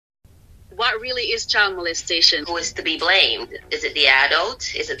What really is child molestation? Who is to be blamed? Is it the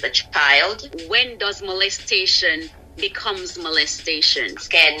adult? Is it the child? When does molestation becomes molestation?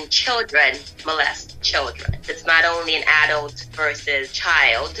 Can children molest children? It's not only an adult versus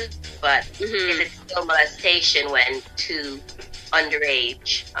child, but is it still molestation when two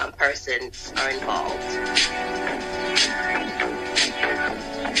underage persons are involved?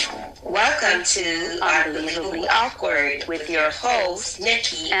 Welcome to Unbelievably Awkward with your hosts,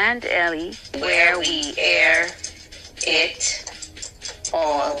 Nikki and Ellie, where we air it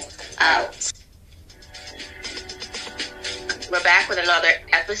all out. We're back with another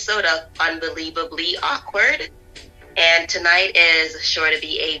episode of Unbelievably Awkward, and tonight is sure to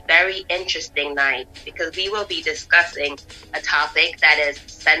be a very interesting night because we will be discussing a topic that is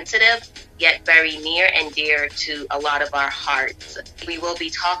sensitive yet very near and dear to a lot of our hearts. We will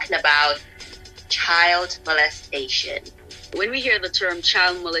be talking about child molestation. When we hear the term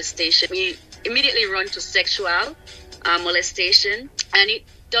child molestation, we immediately run to sexual molestation, and it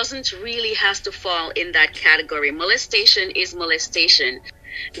doesn't really have to fall in that category. Molestation is molestation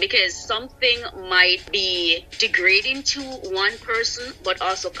because something might be degrading to one person but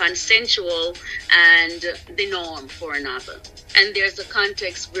also consensual and the norm for another. And there's a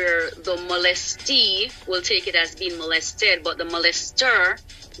context where the molestee will take it as being molested, but the molester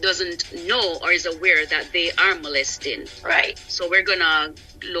doesn't know or is aware that they are molesting. Right. So we're gonna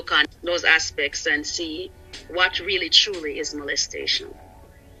look on those aspects and see what really truly is molestation.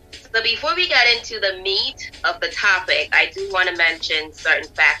 So before we get into the meat of the topic, I do want to mention certain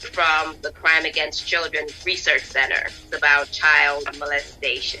facts from the Crime Against Children Research Center about child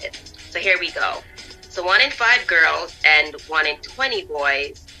molestation. So here we go. So 1 in 5 girls and 1 in 20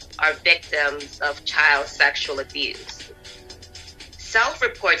 boys are victims of child sexual abuse.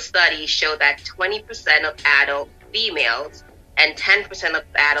 Self-report studies show that 20% of adult females and 10% of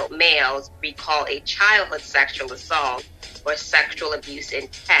adult males recall a childhood sexual assault or sexual abuse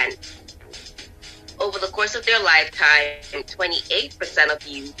intent. Over the course of their lifetime, 28% of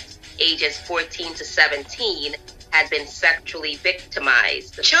youth ages 14 to 17 had been sexually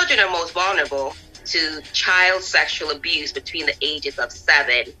victimized. The children are most vulnerable to child sexual abuse between the ages of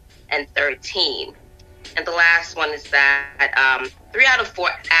 7 and 13. And the last one is that 3 out of 4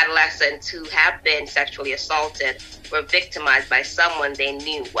 adolescents who have been sexually assaulted were victimized by someone they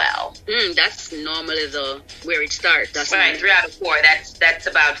knew well. That's normally where it starts. That's right, 3 out of 4. That's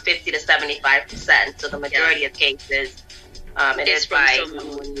about 50 to 75%. So the majority of cases, it is by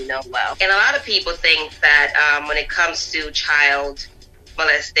someone you know well. And a lot of people think that when it comes to child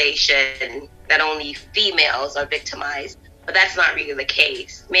molestation, that only females are victimized. But that's not really the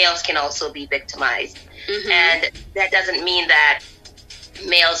case. Males can also be victimized. And that doesn't mean that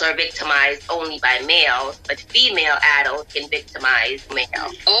males are victimized only by males, but female adults can victimize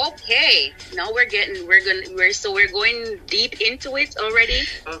males. Okay, now we're going deep into it already.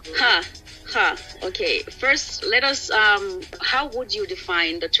 Okay, first let us. How would you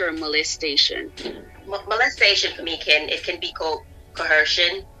define the term molestation? Molestation for me can be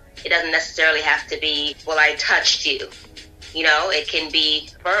coercion. It doesn't necessarily have to be, well, I touched you. You know, it can be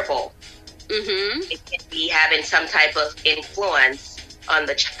verbal. It can be having some type of influence on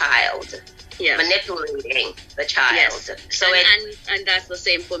the child, manipulating the child. Yes. So and that's the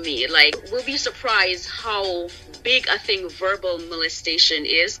same for me. Like, we'll be surprised how big a thing verbal molestation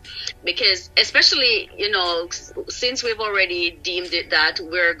is, because especially, since we've already deemed it that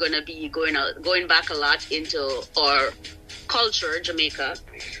we're gonna be going back a lot into our culture, Jamaica.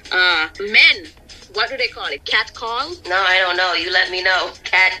 Men. What do they call it? Cat call? No, I don't know. You let me know.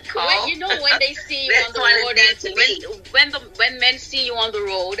 Cat call? When they see you on the road, when men see you on the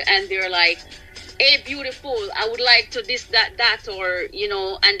road and they're like, hey, beautiful, I would like to this, that, or,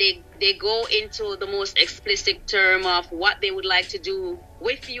 and they go into the most explicit term of what they would like to do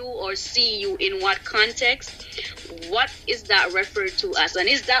with you or see you in what context. What is that referred to as? And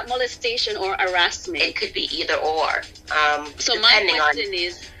is that molestation or harassment? It could be either or. So my question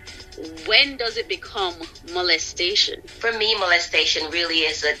is, when does it become molestation? For me, molestation really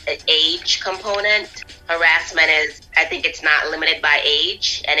is an age component. Harassment is, I think it's not limited by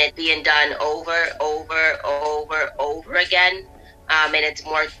age, and it's being done over again. And it's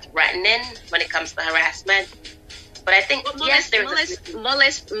more threatening when it comes to harassment. But I think,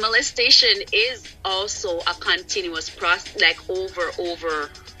 molestation is also a continuous process, like over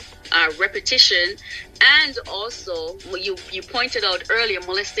repetition. And also, you pointed out earlier,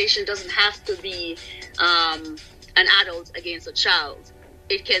 molestation doesn't have to be an adult against a child.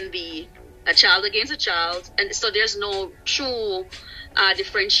 It can be a child against a child. And so there's no true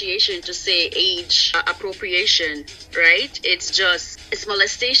differentiation to say age appropriation, right? It's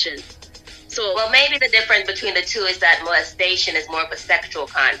molestation. So, well, maybe the difference between the two is that molestation is more of a sexual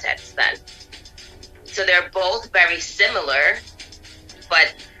context then. So they're both very similar,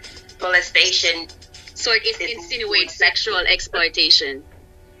 but molestation. So it insinuates sexual exploitation.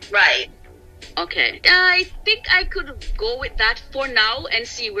 Right. Okay. I think I could go with that for now and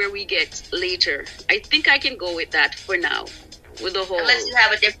see where we get later. I think I can go with that for now. With the whole. Unless you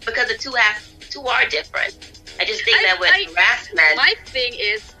have a different, because the two are different. I just think that with harassment. My thing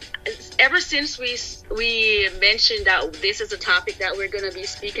is, ever since we mentioned that this is a topic that we're going to be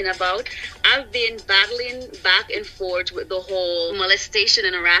speaking about, I've been battling back and forth with the whole molestation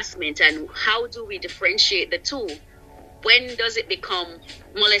and harassment, and how do we differentiate the two? When does it become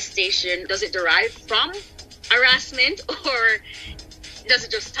molestation? Does it derive from harassment, or does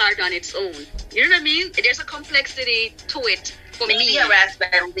it just start on its own? You know what I mean? There's a complexity to it. Maybe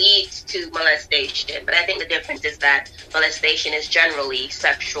harassment leads to molestation, but I think the difference is that molestation is generally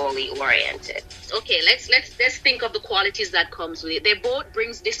sexually oriented. Okay, let's think of the qualities that comes with it. They both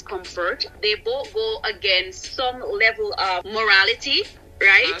brings discomfort. They both go against some level of morality,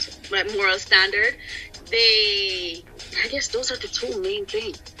 right? Like moral standard. I guess those are the two main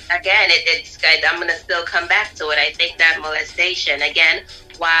things. Again, I'm going to still come back to it. I think that molestation, again,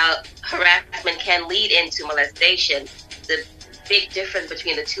 while harassment can lead into molestation, the big difference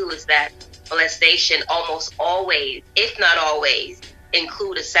between the two is that molestation almost always, if not always,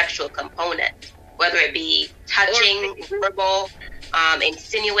 include a sexual component, whether it be touching, verbal,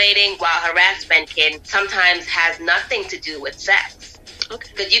 insinuating, while harassment can sometimes has nothing to do with sex. Okay.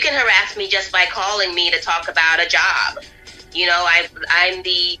 Because you can harass me just by calling me to talk about a job. You know, I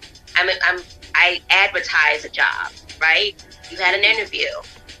advertise a job, right? You had an interview,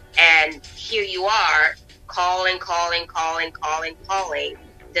 and here you are calling,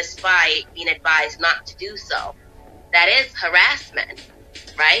 despite being advised not to do so. That is harassment,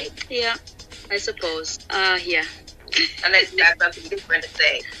 right? Yeah, I suppose. Yeah. Unless you have something different to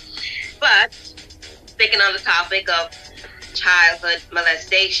say. But, speaking on the topic of childhood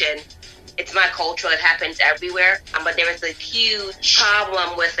molestation, it's not cultural. It happens everywhere. But there is a huge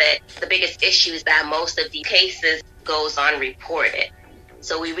problem with it. The biggest issue is that most of the cases goes unreported.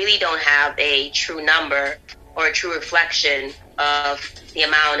 So we really don't have a true number or a true reflection of the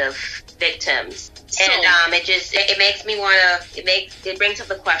amount of victims. And it makes me it brings up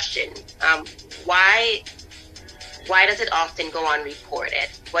the question, why does it often go unreported?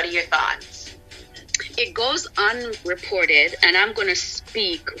 What are your thoughts? It goes unreported, and I'm going to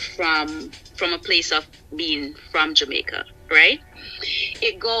speak from a place of being from Jamaica, right?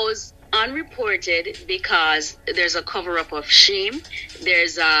 It goes unreported because there's a cover-up of shame.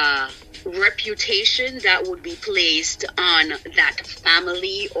 There's a reputation that would be placed on that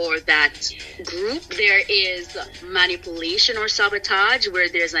family or that group. There is manipulation or sabotage, where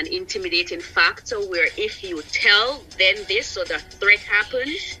there's an intimidating factor where if you tell, then this, so the threat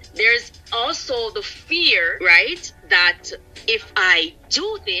happens. There's also the fear, right, that if I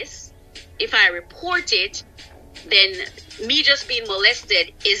do this, if I report it, then me just being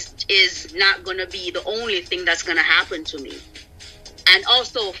molested is not going to be the only thing that's going to happen to me. And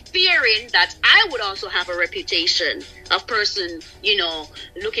also fearing that I would also have a reputation of person,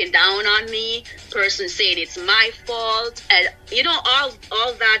 looking down on me, person saying it's my fault, and,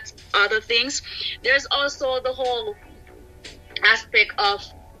 all that other things. There's also the whole aspect of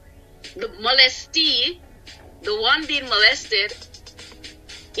the molestee, the one being molested.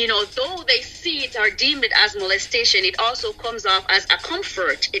 Though they see it or deem it as molestation, it also comes off as a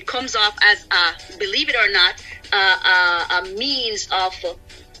comfort. It comes off as believe it or not, a means of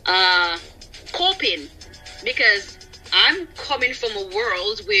coping, because I'm coming from a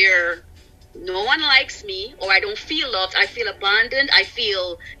world where no one likes me, or I don't feel loved, I feel abandoned, I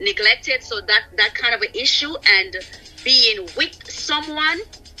feel neglected. So that kind of an issue, and being with someone,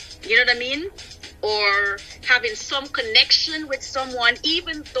 you know what I mean? Or having some connection with someone,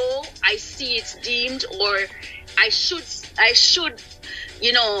 even though I see it's deemed, or I should,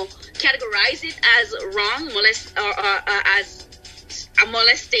 categorize it as wrong, as a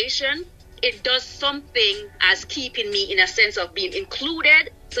molestation. It does something as keeping me in a sense of being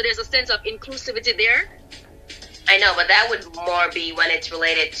included. So there's a sense of inclusivity there. I know, but that would more be when it's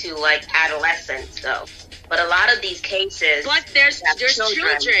related to like adolescence, though. But a lot of these cases, but there's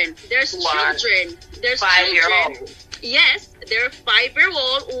children. There's children. There's 5-year-old. Yes, they're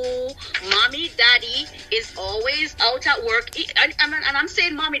 5-year-old who mommy, daddy is always out at work. And I'm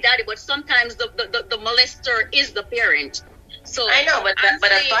saying mommy, daddy, but sometimes the molester is the parent. So I know,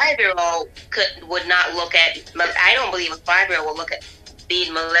 but a 5-year-old would not look at. I don't believe a 5-year-old will look at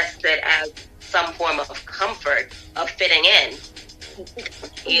being molested as some form of comfort, of fitting in.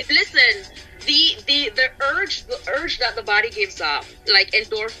 Listen, the urge that the body gives off, like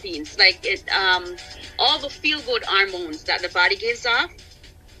endorphins, like all the feel good hormones that the body gives off,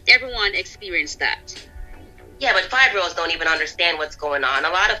 everyone experienced that. Yeah, but 5-year-olds don't even understand what's going on. A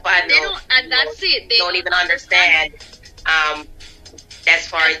lot of 5-year-olds and that's it. They don't even understand. As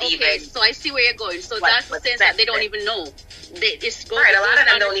far as even. So I see where you're going. So that's the sense that they don't even know. Right, a lot of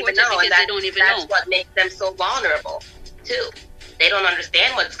them don't even know, and that's what makes them so vulnerable too. They don't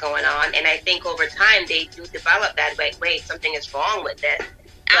understand what's going on, and I think over time they do develop that. Wait, something is wrong with this.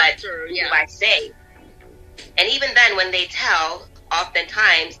 But who do I say? And even then, when they tell,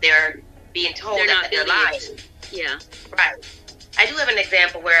 oftentimes they're being told that they're lying. Yeah. Right. I do have an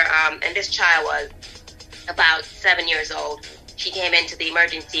example where, and this child was about 7 years old. She came into the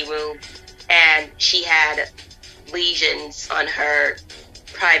emergency room and she had lesions on her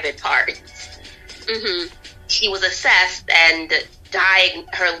private parts. Mm-hmm. She was assessed and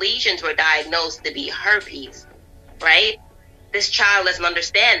her lesions were diagnosed to be herpes, right? This child doesn't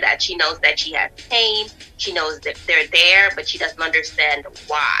understand that. She knows that she has pain. She knows that they're there, but she doesn't understand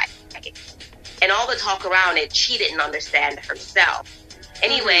why. And all the talk around it, she didn't understand herself.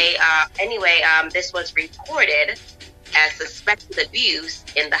 Anyway, this was reported as suspected abuse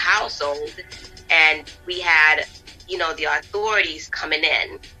in the household, and we had, the authorities coming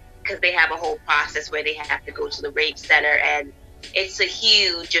in because they have a whole process where they have to go to the rape center, and it's a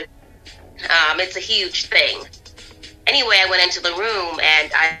huge thing. Anyway, I went into the room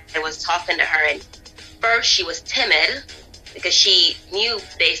and I was talking to her, and first she was timid because she knew,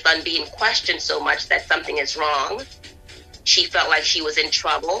 based on being questioned so much, that something is wrong. She felt like she was in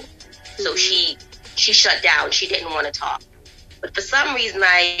trouble, so she shut down. She didn't want to talk. But for some reason,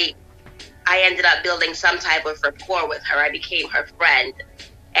 I ended up building some type of rapport with her. I became her friend.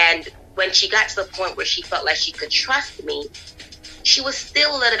 And when she got to the point where she felt like she could trust me, she was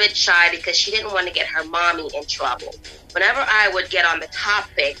still a little bit shy because she didn't want to get her mommy in trouble. Whenever I would get on the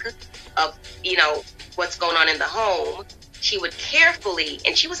topic of, what's going on in the home, she would carefully,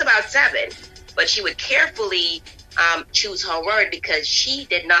 and she was about 7, but she would carefully choose her word because she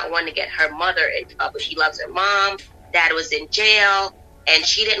did not want to get her mother in trouble. She loves her mom. Dad was in jail, and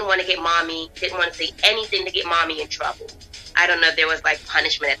she didn't want to didn't want to say anything to get mommy in trouble. I don't know if there was like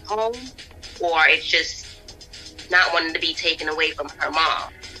punishment at home or it's just not wanting to be taken away from her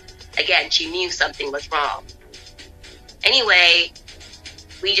mom. Again, she knew something was wrong. Anyway,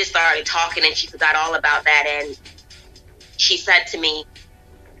 we just started talking and she forgot all about that, and she said to me,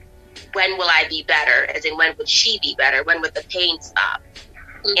 when will I be better? As in, when would she be better? When would the pain stop?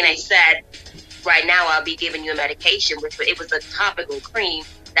 Mm-hmm. And I said, right now I'll be giving you a medication, it was a topical cream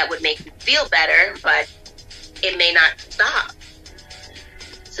that would make you feel better, but it may not stop.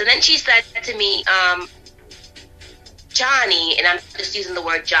 So then she said to me, Johnny, and I'm just using the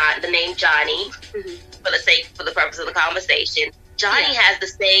name Johnny for the purpose of the conversation. Johnny has the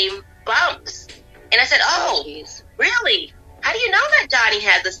same bumps. And I said, oh, really? How do you know that Johnny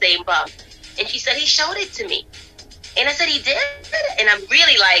has the same bump? And she said, he showed it to me. And I said, he did? And I'm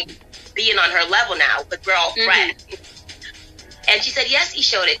really like being on her level now, but we're all friends. And she said, yes, he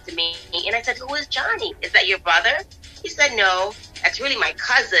showed it to me. And I said, who is Johnny? Is that your brother? He said, no, that's really my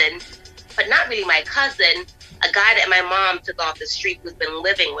cousin, but not really my cousin, a guy that my mom took off the street who's been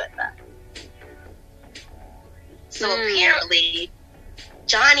living with her. So apparently,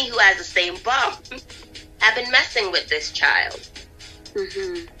 Johnny, who has the same bump, have been messing with this child.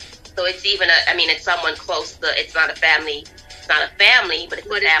 Mm-hmm. So it's even it's someone close to, it's not a family, but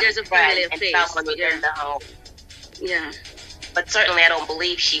it's a family friend and someone within the home. Yeah. But certainly I don't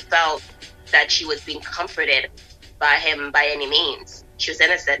believe she felt that she was being comforted by him by any means. She was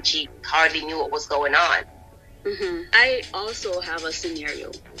innocent. She hardly knew what was going on. Mm-hmm. I also have a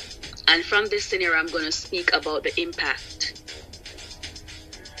scenario. And from this scenario, I'm going to speak about the impact.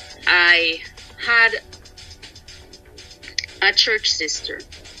 I had a church sister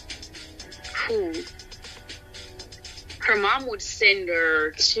who, her mom would send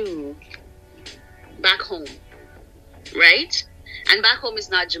her back home, right? And back home is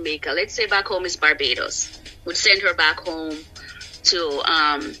not Jamaica. Let's say back home is Barbados. Would send her back home to,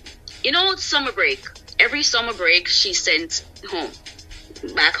 summer break. Every summer break, she sent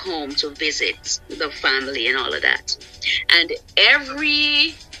back home to visit the family and all of that. And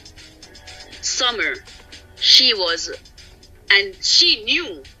every summer, she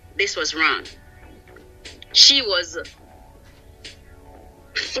knew this was wrong. She was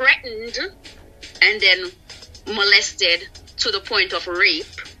threatened and then molested to the point of rape,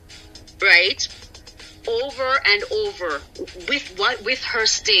 right? Over and over with her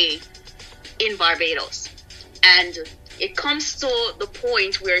stay in Barbados. And it comes to the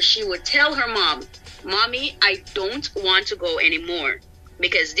point where she would tell her mom, Mommy, I don't want to go anymore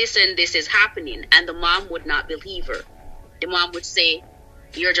because this and this is happening. And the mom would not believe her. The mom would say,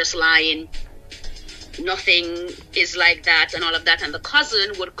 you're just lying. Nothing is like that and all of that. And the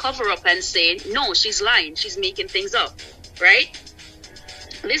cousin would cover up and say, no, she's lying. She's making things up. Right?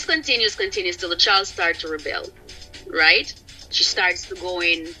 This continues till the child starts to rebel. Right? She starts to go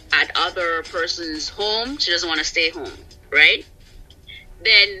in at other person's home. She doesn't want to stay home. Right?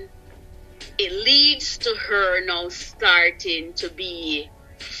 Then it leads to her now starting to be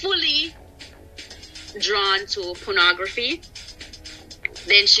fully drawn to pornography.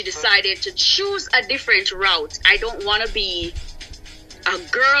 Then she decided to choose a different route. I don't want to be a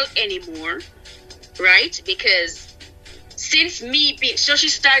girl anymore, right? Because so she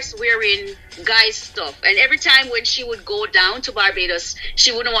starts wearing guy stuff. And every time when she would go down to Barbados,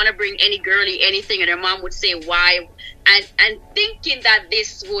 she wouldn't want to bring any girly anything. And her mom would say, why? And thinking that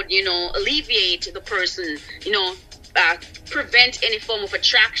this would, alleviate the person, prevent any form of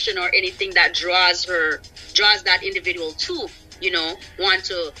attraction or anything that draws that individual to, want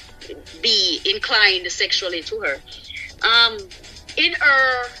to be inclined sexually to her. In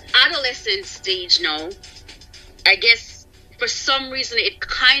her adolescent stage now, I guess for some reason it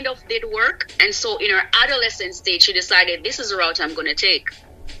kind of did work. And so in her adolescent stage, she decided this is the route I'm going to take.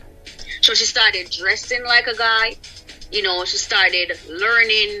 So she started dressing like a guy. She started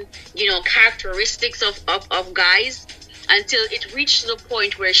learning, characteristics of guys until it reached the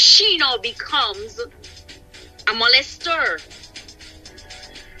point where she now becomes a molester,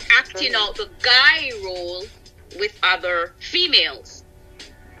 acting out the guy role with other females,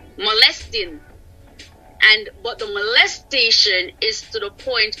 molesting. But the molestation is to the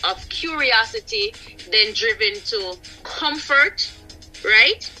point of curiosity, then driven to comfort,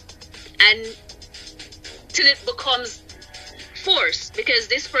 right? And till it becomes force, because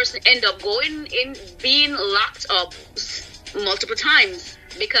this person end up being locked up multiple times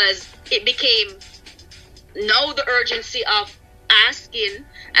because it became now the urgency of asking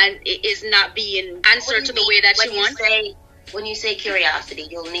and it is not being answered to the way that she wants. When you say curiosity,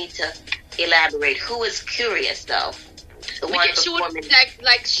 you'll need to elaborate. Who is curious though? The one she would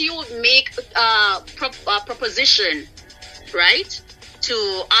like she would make a proposition, right,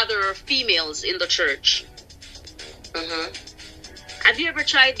 to other females in the church. Mm-hmm. Have you ever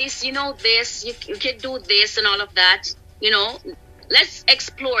tried this? This, you can do this and all of that. Let's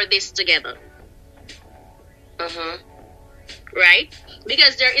explore this together. Mm-hmm. Right?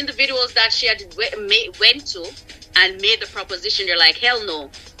 Because there are individuals that she had went to and made the proposition. They're like, hell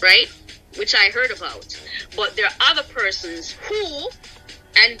no, right? Which I heard about. But there are other persons who,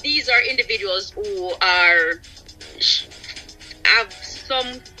 and these are individuals who have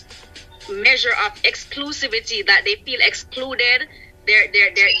some measure of exclusivity that they feel excluded. They're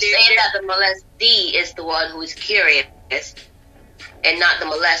saying that the molestee is the one who is curious and not the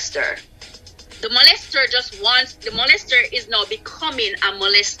molester. The molester is now becoming a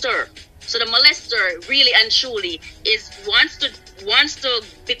molester. So the molester really and truly wants to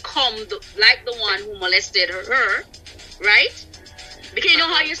become like the one who molested her, right? Because you know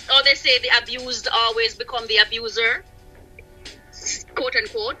how they say the abused always become the abuser, quote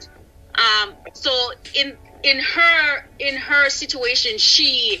unquote. So in her situation,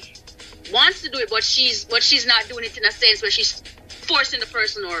 she wants to do it, but she's not doing it in a sense where she's forcing the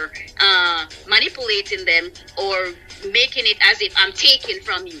person or manipulating them or making it as if I'm taking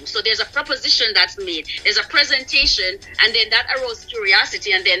from you. So there's a proposition that's made, there's a presentation, and then that arouses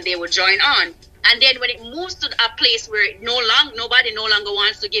curiosity, and then they will join on. And then when it moves to a place where nobody no longer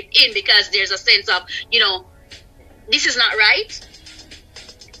wants to give in because there's a sense of, this is not right.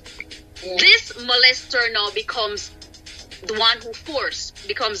 Yeah. This molester now becomes the one who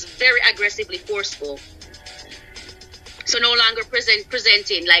becomes very aggressively forceful. So no longer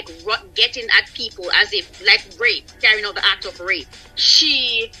presenting, like getting at people as if, like rape, carrying out the act of rape.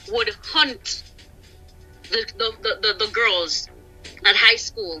 She would hunt the girls at high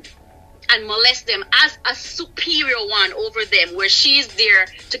school and molest them as a superior one over them, where she's there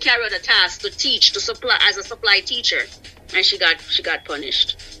to carry out a task, to teach, to supply as a supply teacher. And she got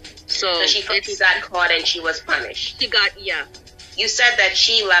punished. So she got caught and she was punished. Yeah. You said that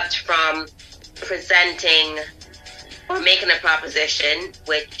she left from presenting or making a proposition,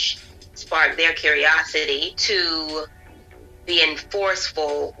 which sparked their curiosity, to being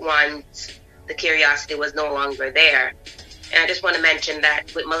forceful once the curiosity was no longer there. And I just want to mention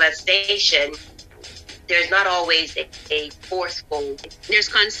that with molestation, there's not always a forceful... There's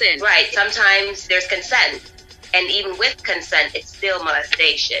consent. Right. Sometimes there's consent. And even with consent, it's still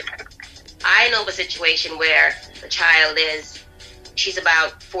molestation. I know of a situation where the child she's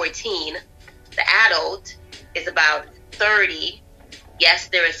about 14, the adult is about 30. Yes,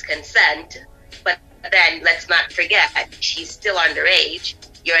 there is consent, but then let's not forget, she's still underage.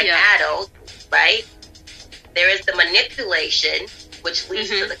 You're an adult, right? There is the manipulation, which leads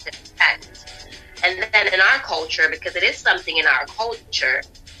to the consent. And then in our culture, because it is something in our culture,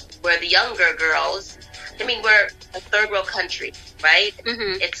 where the younger girls, we're a third world country, right?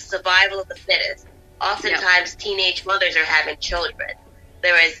 It's survival of the fittest. Oftentimes, teenage mothers are having children.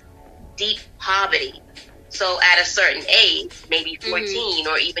 There is deep poverty. So at a certain age, maybe 14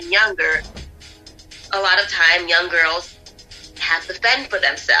 or even younger, a lot of time young girls have to fend for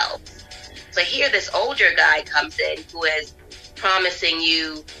themselves. So here this older guy comes in who is promising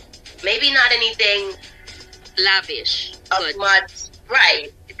you maybe not anything lavish, of much,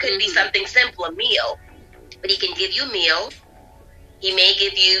 right? It could be something simple, a meal. But he can give you a meal. He may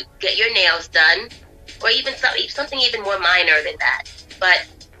get your nails done, or even something even more minor than that. But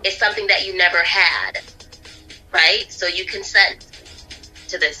it's something that you never had, right? So you consent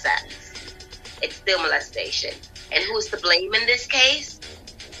to this sex. It's still molestation. And who's to blame in this case?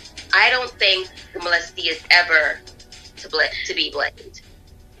 I don't think the molestee is ever to be blamed.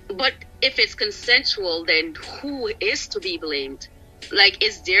 But if it's consensual, then who is to be blamed? Like,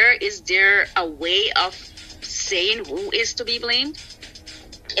 is there a way of saying who is to be blamed?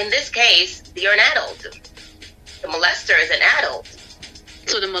 In this case, you're an adult. The molester is an adult.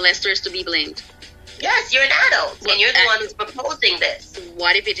 So the molester is to be blamed? Yes, you're an adult, and you're the one who's proposing this.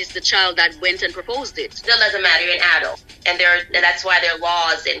 What if it is the child that went and proposed it? Still doesn't matter, you're an adult. And that's why there are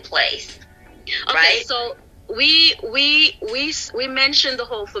laws in place. Okay, right? So we mentioned the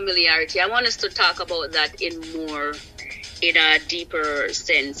whole familiarity. I want us to talk about that in a deeper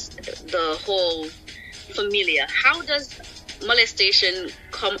sense. The whole familiar. How does molestation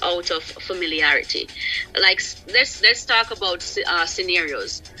come out of familiarity? Like, let's talk about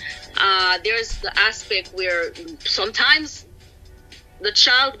scenarios. There's the aspect where sometimes the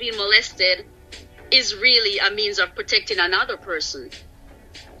child being molested is really a means of protecting another person.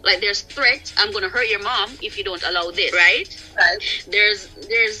 Like, there's threat, I'm going to hurt your mom if you don't allow this, right? Right. There's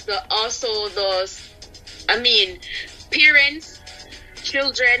parents,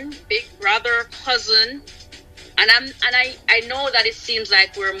 children, big brother, cousin, and I know that it seems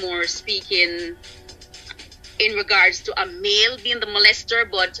like we're more speaking in regards to a male being the molester,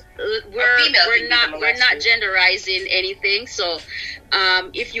 but we're not genderizing anything. So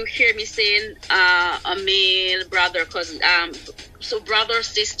if you hear me saying a male, brother, cousin, so brother,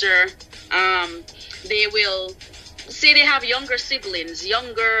 sister, they will say they have younger siblings,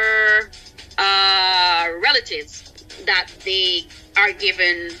 younger relatives that they are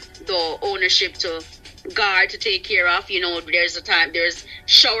given the ownership to guard, to take care of. There's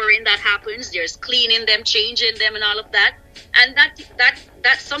showering that happens, there's cleaning them, changing them, and all of that. And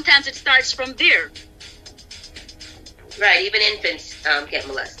that sometimes it starts from there. Right, even infants get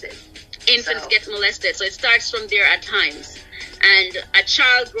molested. Get molested, so it starts from there at times. And a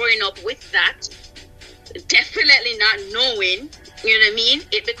child growing up with that, definitely not knowing, you know what I mean?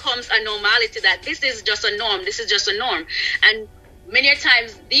 It becomes a normality that this is just a norm. And many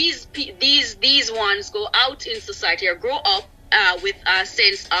times these ones go out in society or grow up with a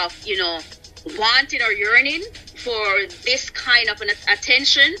sense of, wanting or yearning for this kind of an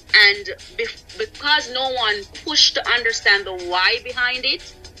attention. And because no one pushed to understand the why behind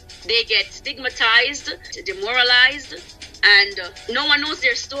it, they get stigmatized, demoralized, and no one knows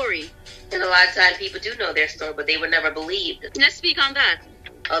their story. And a lot of times people do know their story, but they were never believed. Let's speak on that.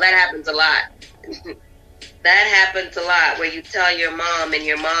 Oh, that happens a lot. That happens a lot, where you tell your mom and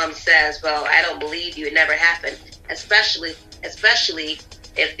your mom says, well, I don't believe you, it never happened. Especially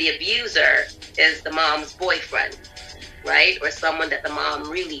if the abuser is the mom's boyfriend, right? Or someone that the mom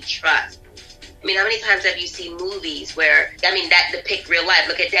really trusts. I mean, how many times have you seen movies where, that depict real life?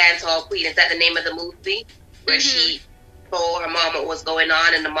 Look at Dance Hall Queen. Is that the name of the movie? Where she told her mom what was going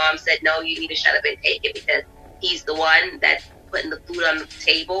on, and the mom said, no, you need to shut up and take it because he's the one that's putting the food on the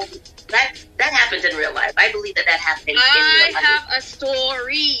table. That happens in real life. I believe that happens in real life.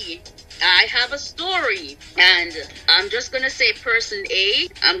 I have a story, and I'm just going to say person A.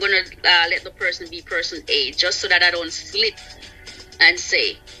 I'm going to let the person be person A, just so that I don't slip and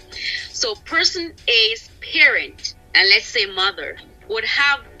say. So person A's parent, and let's say mother, would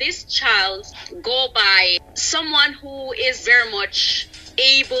have this child go by someone who is very much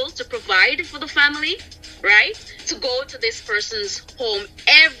able to provide for the family, right? To go to this person's home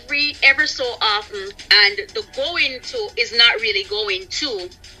ever so often, and the going to is not really going to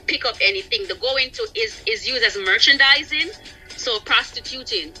pick up anything. The going to is used as merchandising, so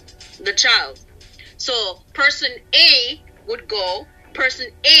prostituting. the child. So person A would go, person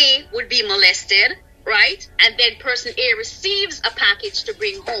A would be molested, right? And then person A receives a package to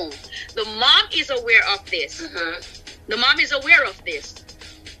bring home. The mom is aware of this. The mom is aware of this,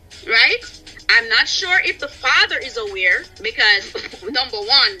 right? I'm not sure if the father is aware, because number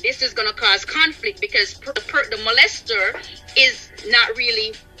one, this is going to cause conflict, because the molester is not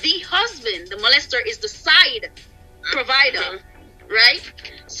really the husband. The molester is the side provider, right?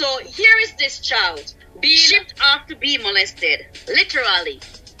 So here is this child being shipped off to be molested, literally,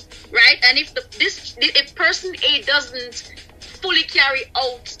 right? And if if person A doesn't fully carry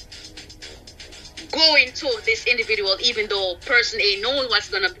out going to this individual, even though person A knows what's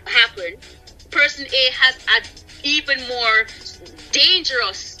going to happen, person A has an even more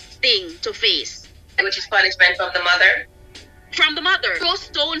dangerous thing to face. Which is punishment from the mother? From the mother. Throw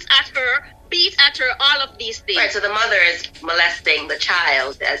stones at her, beat at her, all of these things. Right, so the mother is molesting the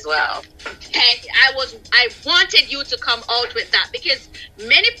child as well. And I wanted you to come out with that, because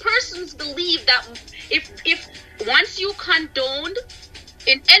many persons believe that if once you condoned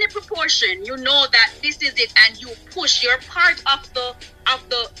in any proportion, you know that this is it, and you push, you're part of the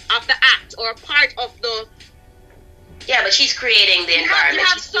act, or part of the. Yeah, but she's creating the environment.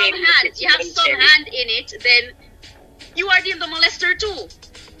 You have some hand in it. Then you are the molester too.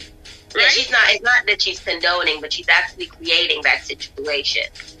 Right? Yeah, she's not. It's not that she's condoning, but she's actually creating that situation.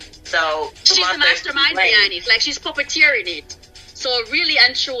 So she's the mastermind behind it. Like, she's puppeteering it. So really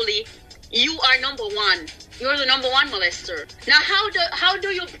and truly, you are number one. You're the number one molester. Now,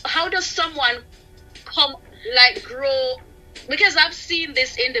 how does someone grow? Because I've seen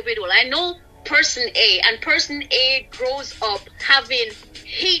this individual. I know person A, and person A grows up having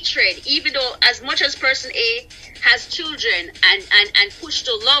hatred, even though as much as person A has children and push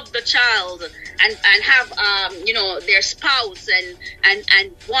to love the child and have their spouse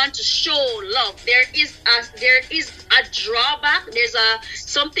and want to show love, there is a drawback. There's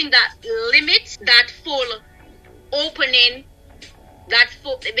something that limits that full opening,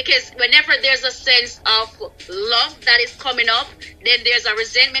 because whenever there's a sense of love that is coming up, then there's a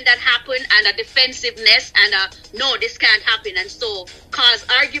resentment that happens, and a defensiveness, and no, this can't happen, and so cause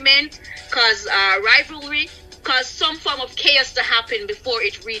argument, cause rivalry, cause some form of chaos to happen before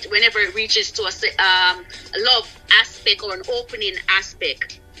whenever it reaches to a love aspect or an opening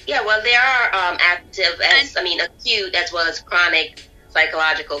aspect. Yeah, well, there are acute as well as chronic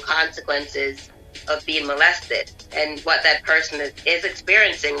psychological consequences of being molested, and what that person is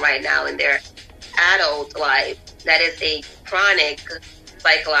experiencing right now in their adult life. That is a chronic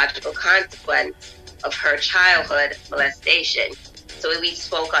psychological consequence of her childhood molestation. So we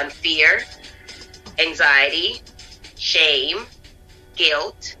spoke on fear, anxiety, shame,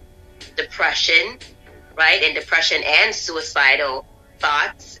 guilt, depression, right? And depression and suicidal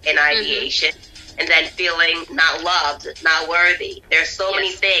thoughts and ideation, and then feeling not loved, not worthy. There's so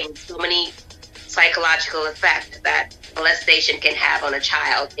many things, so many psychological effects that molestation can have on a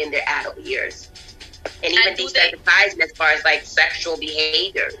child in their adult years. And even desensitizing as far as like sexual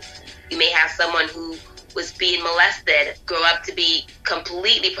behaviors. You may have someone who was being molested grow up to be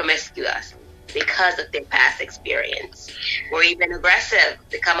completely promiscuous because of their past experience, or even aggressive,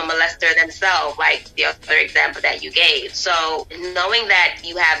 become a molester themselves, like the other example that you gave. So knowing that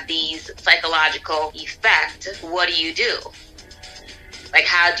you have these psychological effects, what do? Like,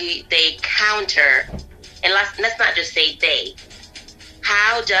 how do they counter? And let's not just say they.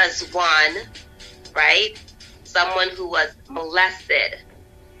 How does one, right, someone who was molested,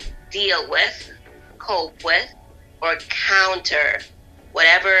 deal with, cope with, or counter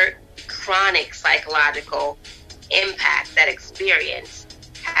whatever chronic psychological impact that experience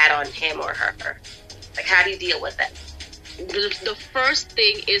had on him or her? Like, how do you deal with it? The first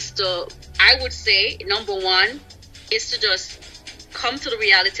thing is I would say, number one, is to just come to the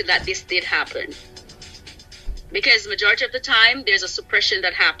reality that this did happen. Because majority of the time, there's a suppression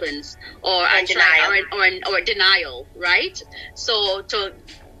that happens, or a denial, right? So to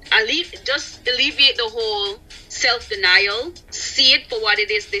just alleviate the whole self-denial, see it for what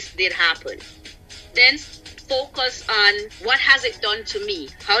it is, this did happen. Then focus on what has it done to me?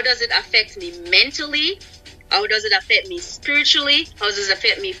 How does it affect me mentally? How does it affect me spiritually? How does it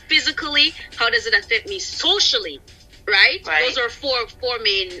affect me physically? How does it affect me socially? Right? Those are four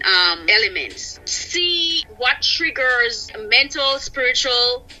main elements. See what triggers mental,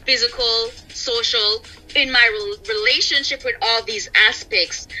 spiritual, physical, social. In my relationship with all these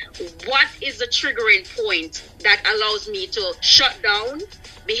aspects, what is the triggering point that allows me to shut down,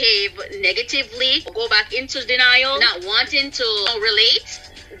 behave negatively, go back into denial, not wanting to relate?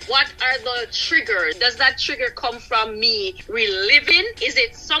 what are the triggers? Does that trigger come from me reliving? Is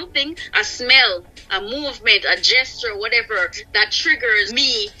it something, a smell, a movement, a gesture, whatever, that triggers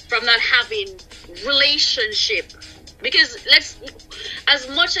me from not having relationship? Because as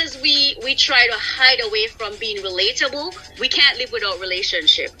much as we try to hide away from being relatable, we can't live without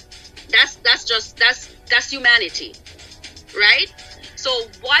relationship. That's humanity, right? So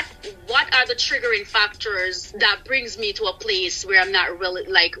what are the triggering factors that brings me to a place where I'm not really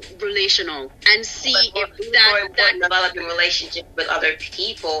relational, and see if that developing relationship with other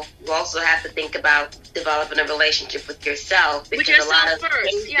people, you also have to think about developing a relationship with yourself, because with yourself a lot of first,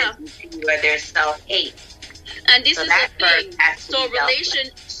 things yeah. where there's self-hate. And this is the thing. So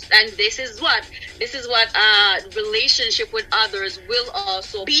this is what relationship with others will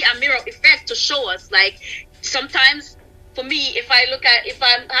also be a mirror effect to show us. Like, sometimes for me, if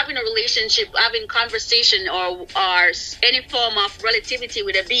I'm having a relationship, having conversation or any form of relativity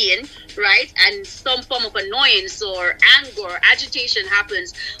with a being, right, and some form of annoyance or anger or agitation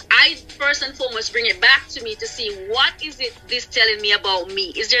happens, I first and foremost bring it back to me to see what is it this telling me about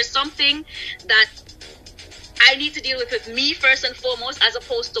me. Is there something that I need to deal with me first and foremost, as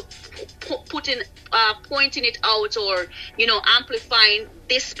opposed to pointing it out, or amplifying,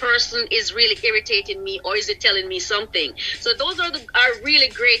 this person is really irritating me, or is it telling me something? So those are really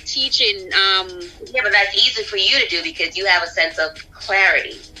great teaching. Yeah, but that's easy for you to do because you have a sense of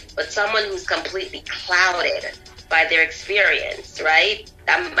clarity. But someone who's completely clouded by their experience, right?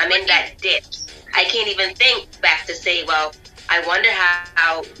 I'm in that ditch. I can't even think back to say, well, I wonder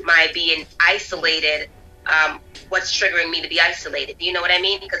how my being isolated. What's triggering me to be isolated? Do you know what I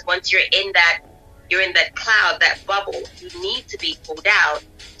mean? Because once you're in that cloud, that bubble, you need to be pulled out.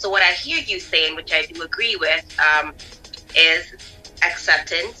 So what I hear you saying, which I do agree with, is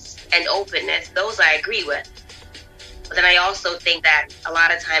acceptance and openness. Those I agree with. But then I also think that a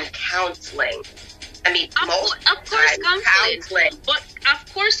lot of time counseling. I mean, of course, counseling. But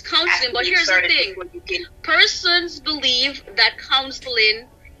of course, counseling. But here's the thing: persons believe that counseling.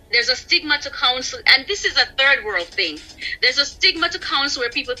 There's a stigma to counsel, and this is a third world thing. There's a stigma to counsel where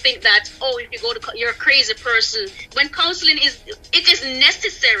people think that, if you go to, you're a crazy person. When counseling is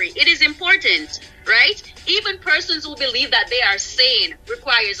necessary, it is important, right? Even persons who believe that they are sane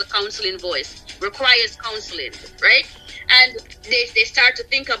requires a counseling voice, requires counseling, right? And they start to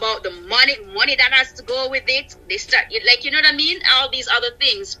think about the money that has to go with it. They start, you know what I mean? All these other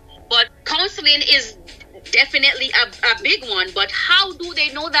things. But counseling is definitely a big one, but how do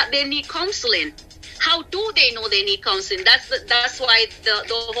they know that they need counseling? How do they know they need counseling? That's why the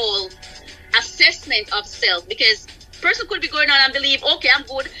whole assessment of self, because person could be going on and believe, okay, I'm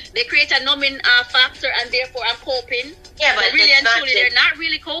good. They create a numbing factor, and therefore I'm coping. Yeah, but really and truly, they're not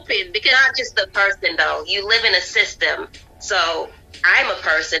really coping, because not just the person though. You live in a system. So I'm a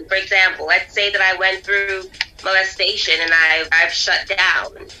person. For example, let's say that I went through molestation and I've shut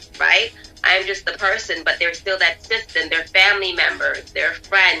down, right? I'm just the person, but there's still that system. They're family members, they're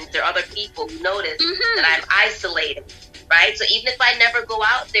friends, they're other people who notice that I'm isolated, right? So even if I never go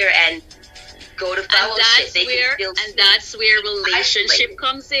out there and go to fellowship, that's where relationship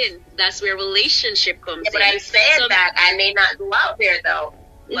comes in. That's where relationship comes in. But I'm saying that I may not go out there though.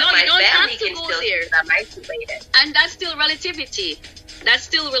 But no, you don't have to go there. I'm isolated. And that's still relativity. That's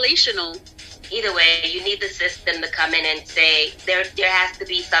still relational. Either way, you need the system to come in and say there has to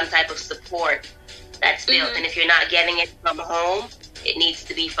be some type of support that's built. And if you're not getting it from home, it needs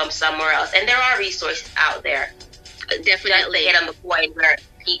to be from somewhere else. And there are resources out there. Definitely. Just to hit on the point where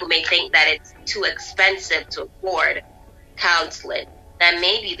people may think that it's too expensive to afford counseling. That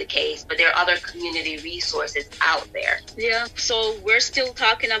may be the case, but there are other community resources out there. Yeah. So we're still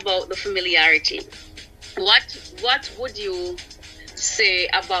talking about the familiarity. What would you say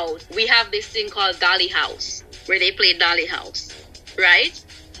about, we have this thing called Dolly House, where they play Dolly House, right?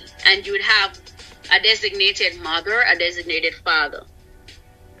 And you would have a designated mother, a designated father,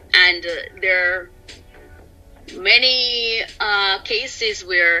 and there are many cases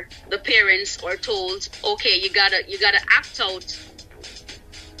where the parents are told, okay, you gotta act out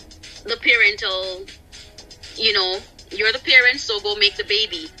the parental, you're the parent, so go make the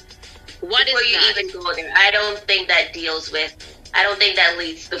baby. What Before is you that? even go there, I don't think that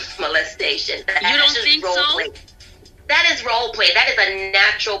leads to molestation. You don't think so? Play. That is role play. That is a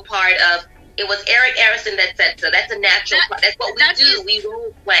natural part of. It was Eric Arison that said so. That's a natural part. That's what we do. We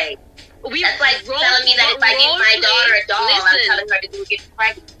role play. That's like telling me that if I give my daughter a doll, I'm telling her to go get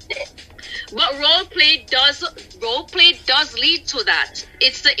pregnant. But role play does lead to that.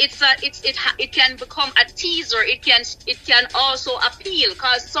 It can become a teaser. It can also appeal,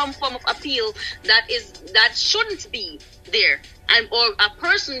 cause some form of appeal that shouldn't be there. and or a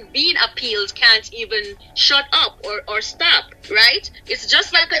person being appealed can't even shut up or stop, right? It's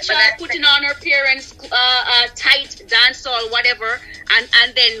just like a child putting on her parents' tight dancehall, whatever,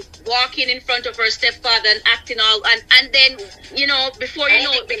 and then walking in front of her stepfather and acting all, and then, you know, before you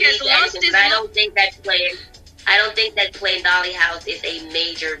know it, because lust is. I don't think that playing Dolly House is a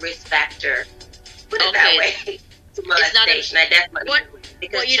major risk factor. Put it that way. To molestation, I definitely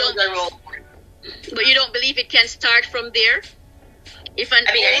because children roll. But you don't believe it can start from there? If an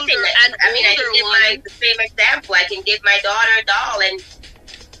older I can give the same example. I can give my daughter a doll, and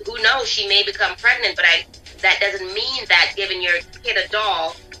who knows, she may become pregnant. But that doesn't mean that giving your kid a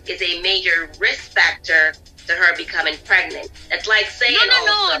doll is a major risk factor to her becoming pregnant. It's like saying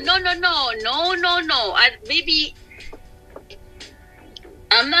no. Maybe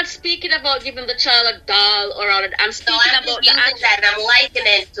I'm not speaking about giving the child a doll or all that. I'm speaking about that, and I'm likening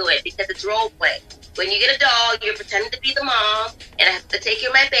it to it because it's role play. When you get a doll, you're pretending to be the mom, and I have to take care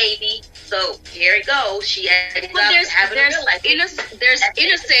of my baby. So here it goes. She ends up having a real life. There's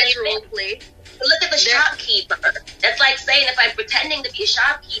innocent role play. Look at the shopkeeper. That's like saying if I'm pretending to be a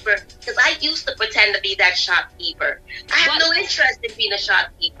shopkeeper, because I used to pretend to be that shopkeeper. I have no interest in being a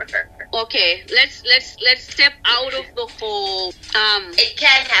shopkeeper. Okay, let's step out of the whole. It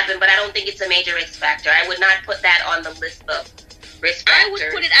can happen, but I don't think it's a major risk factor. I would not put that on the list of risk factors. I would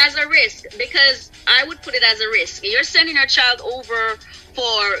put it as a risk because you're sending your child over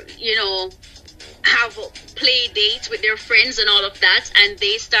for, you know, have play dates with their friends and all of that, and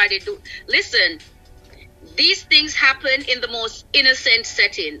they started to listen. These things happen in the most innocent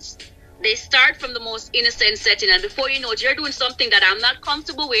settings. They start from the most innocent setting, and before you know it, you're doing something that I'm not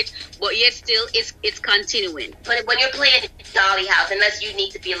comfortable with, but yet still it's continuing. But when you're playing Dolly House, unless you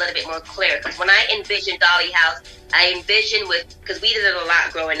need to be a little bit more clear, because when I envision Dolly House, I envision because we did it a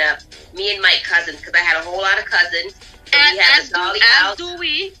lot growing up, me and my cousins, because I had a whole lot of cousins. So we had the Dolly House.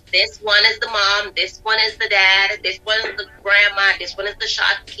 This one is the mom, this one is the dad, this one is the grandma, this one is the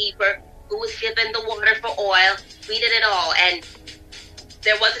shopkeeper who was giving the water for oil. We did it all, and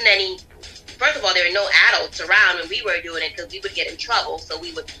there wasn't any. First of all, there were no adults around when we were doing it because we would get in trouble. So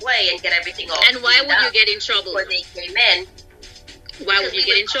we would play and get everything all. And why would you get in trouble? Before they came in. Why would you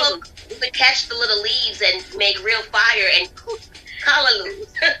get in trouble? We would catch the little leaves and make real fire and cook callaloo.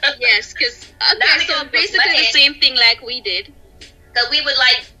 Yes, because so basically the same thing like we did. Because we would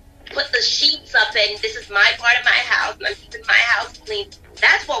like put the sheets up, and this is my part of my house, and I'm keeping my house clean.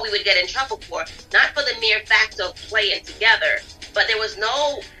 That's what we would get in trouble for, not for the mere fact of playing together. But there was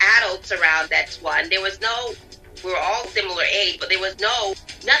no adults around, that's one. There was no, we were all similar age, but there was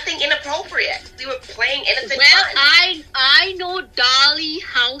nothing inappropriate. We were playing innocent fun. I know Dolly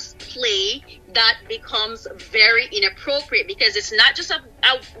House play that becomes very inappropriate because it's not just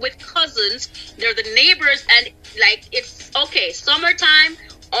with cousins, they're the neighbors, and like it's, okay, summertime,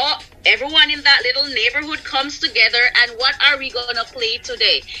 everyone in that little neighborhood comes together, and what are we going to play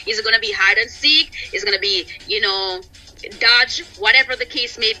today? Is it going to be hide and seek? Is it going to be, you know, dodge, whatever the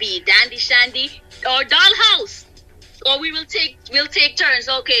case may be, dandy shandy, or dollhouse? Or we'll take turns.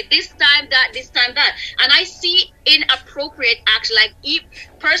 Okay, this time that. And I see inappropriate action, like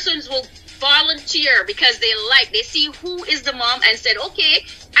persons will volunteer because they see who is the mom and said, okay,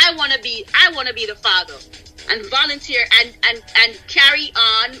 I want to be the father, and volunteer and carry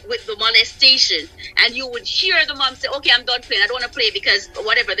on with the molestation. And you would hear the mom say, okay, I'm done playing, I don't want to play because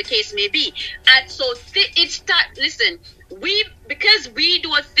whatever the case may be. And so listen, because we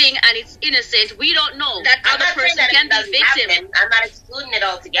do a thing and it's innocent, we don't know that other person can be victim. I'm not excluding it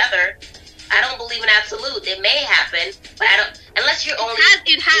altogether. I don't believe in absolute. It may happen, but I don't. Unless you're only.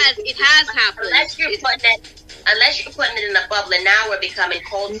 It has happened. Unless you're putting it in a bubble, and now we're becoming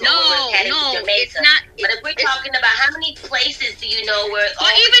cultural. No, Jamaica. It's not. But if we're talking about how many places do you know where?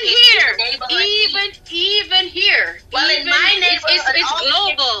 Well, even here. Well, in my neighborhood, it's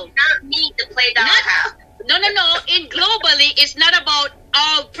global. Not me to play dollhouse. No. In globally, it's not about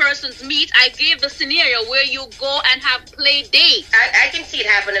all persons meet. I gave the scenario where you go and have play dates. I can see it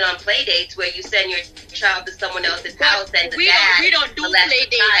happening on play dates where you send your child to someone else's house and we don't do play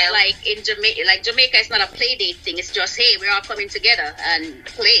dates like in Jamaica. Like Jamaica, it's not a play date thing. It's just, hey, we're all coming together and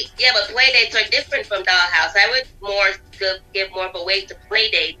play. Yeah, but play dates are different from dollhouse. I would give more of a weight to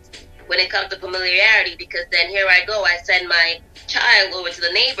play dates when it comes to familiarity, because then here I go, I send my child over to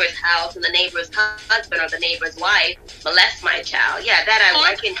the neighbor's house, and the neighbor's husband or the neighbor's wife molests my child. Yeah, that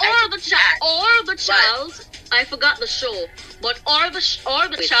I can. Or the child. I forgot the show, but or the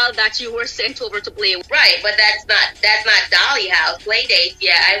child that you were sent over to play with. Right, but that's not Dolly House play dates.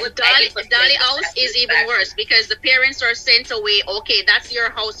 Yeah, I would. Dolly House is even worse because the parents are sent away. Okay, that's your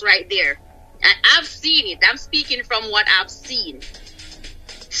house right there. I've seen it. I'm speaking from what I've seen.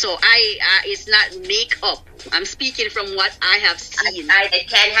 So it's not make up. I'm speaking from what I have seen. It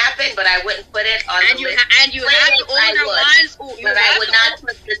can happen, but I wouldn't put it on the list. And you have the older ones who but I would not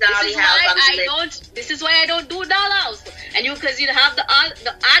put the dolly house on the list. This is why I don't do dollhouse. And because you have the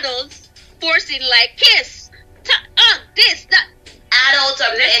adults forcing like kiss, this, that. Adults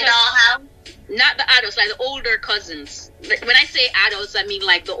are in dollhouse. Not the adults, like the older cousins. When I say adults, I mean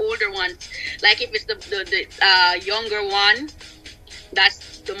like the older ones. Like if it's the younger one,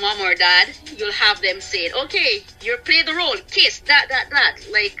 that's the mom or dad, you'll have them say, okay, you play the role, kiss, that.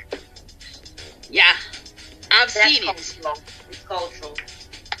 Like, yeah, that's seen cultural. It. It's cultural.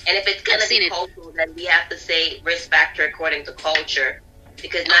 And if it's going to be cultural, then we have to say risk factor according to culture.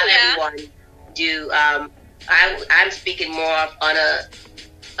 Because not everyone do. I'm speaking more on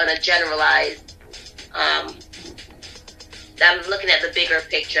a generalized. I'm looking at the bigger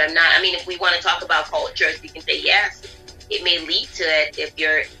picture. If we want to talk about cultures, we can say yes. It may lead to it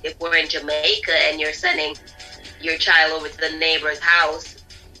if we're in Jamaica and you're sending your child over to the neighbor's house,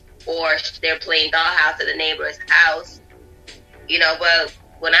 or they're playing dollhouse at the neighbor's house. But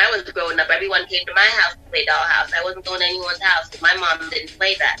when I was growing up, everyone came to my house to play dollhouse. I wasn't going to anyone's house because my mom didn't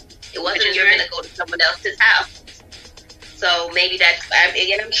play that. It wasn't you're going to go to someone else's house. So maybe that's,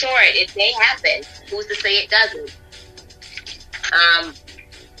 again, I'm sure it may happen. Who's to say it doesn't?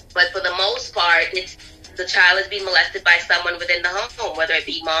 But for the most part, the child is being molested by someone within the home, whether it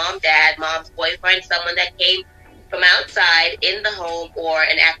be mom, dad, mom's boyfriend, someone that came from outside in the home, or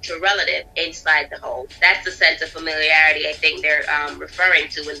an actual relative inside the home. That's the sense of familiarity I think they're referring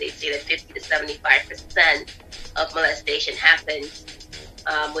to when they say that 50 to 75% of molestation happens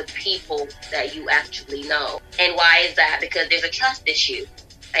with people that you actually know. And why is that? Because there's a trust issue.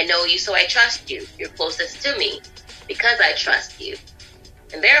 I know you, so I trust you. You're closest to me because I trust you.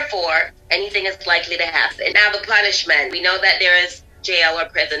 And therefore, anything is likely to happen. Now, the punishment. We know that there is jail or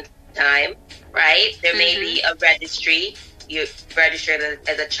prison time, right? There may be a registry. You're registered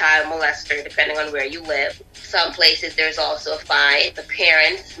as a child molester, depending on where you live. Some places, there's also a fine. The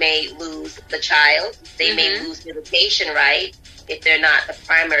parents may lose the child. They may lose visitation right if they're not the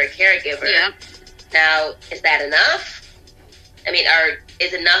primary caregiver. Yeah. Now, is that enough?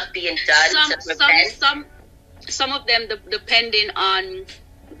 Is enough being done to prevent? Some of them, depending on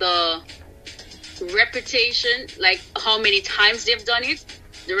the reputation, like how many times they've done it,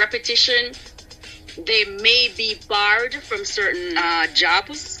 the repetition, they may be barred from certain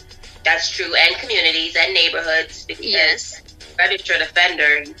jobs. That's true, and communities and neighborhoods. Because registered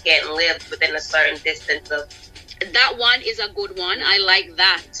offender, you can't live within a certain distance of. That one is a good one. I like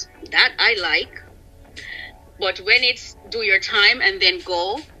that. That I like. But when it's do your time and then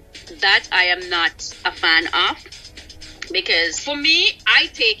go, that I am not a fan of. Because for me, I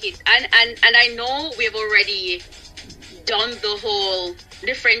take it, and I know we've already done the whole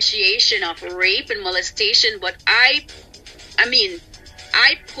differentiation of rape and molestation, but I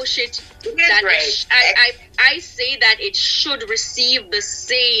push it that I say that it should receive the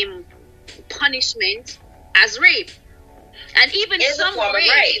same punishment as rape. And even some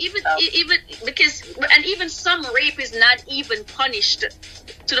even some rape is not even punished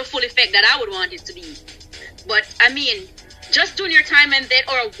to the full effect that I would want it to be. But just doing your time and then,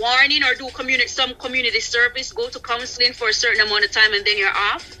 or a warning, or do some community service, go to counseling for a certain amount of time and then you're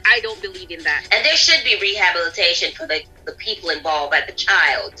off. I don't believe in that. And there should be rehabilitation for the people involved, like the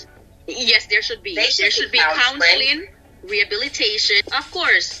child. Yes, there should be. There should be counseling, rehabilitation. Of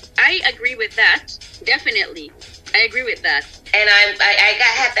course, I agree with that. Definitely. I agree with that. And I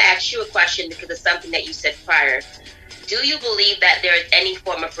have to ask you a question because of something that you said prior. Do you believe that there is any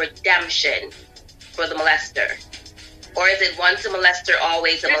form of redemption for the molester? Or is it once a molester,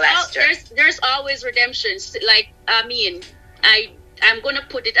 always a molester? There's always redemption. Like, I'm going to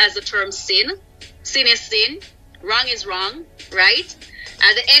put it as the term sin. Sin is sin. Wrong is wrong, right?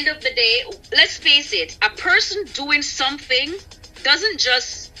 At the end of the day, let's face it, a person doing something doesn't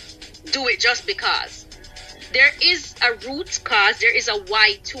just do it just because. There is a root cause, there is a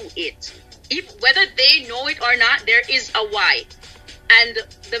why to it. Whether they know it or not, there is a why. And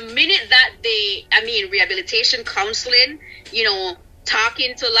the minute that rehabilitation, counseling,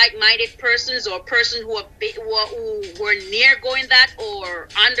 talking to like-minded persons or persons who were near going that or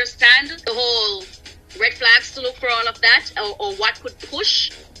understand the whole red flags to look for all of that or what could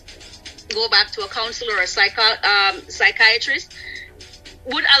push, go back to a counselor or a psychiatrist,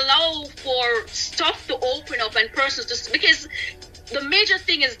 would allow for stuff to open up and persons to, because the major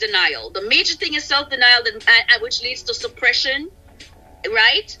thing is denial. The major thing is self-denial, which leads to suppression.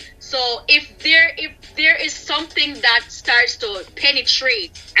 Right? So if there is something that starts to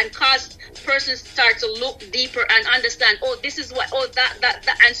penetrate and cause person start to look deeper and understand, oh, this is what, oh, that,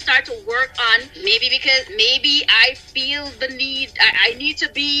 and start to work on, maybe I feel the need, I need to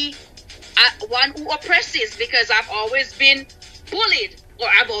be one who oppresses because I've always been bullied or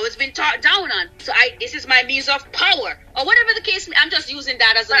I've always been talked down on. So this is my means of power or whatever the case. I'm just using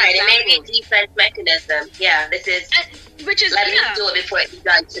that as an example. It may be a defense mechanism. Yeah, this is which is let me do it before it's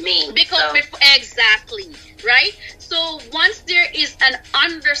done to me. Exactly, right? So once there is an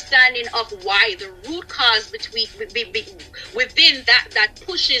understanding of why, the root cause within that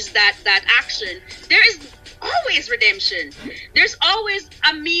pushes that action, there is always redemption. There's always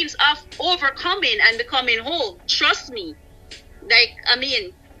a means of overcoming and becoming whole. Trust me.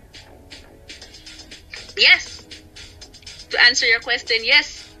 Yes. To answer your question,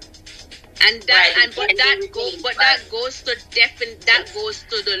 yes. And that goes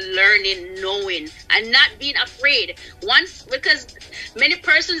to the learning, knowing, and not being afraid. Because many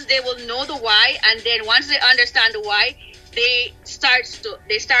persons, they will know the why, and then once they understand the why, they start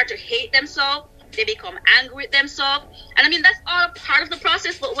to hate themselves. They become angry with themselves, and that's all a part of the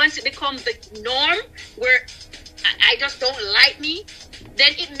process. But once it becomes the norm, where I just don't like me,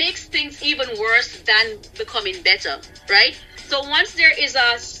 then it makes things even worse than becoming better, right? So once there is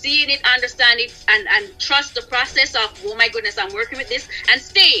a seeing it, understand it, and trust the process of, oh my goodness, I'm working with this, and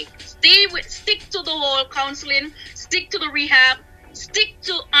stick to the whole counseling, stick to the rehab, stick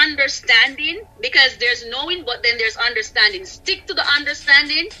to understanding, because there's knowing, but then there's understanding. Stick to the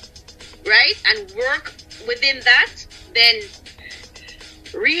understanding, right, and work within that, then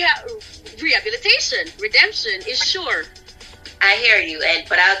rehabilitation, redemption is sure. I hear you,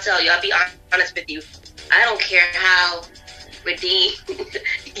 but I'll tell you, I'll be honest with you. I don't care how redeemed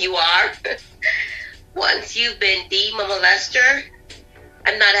you are. Once you've been deemed a molester,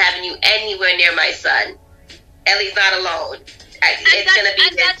 I'm not having you anywhere near my son. At least not alone.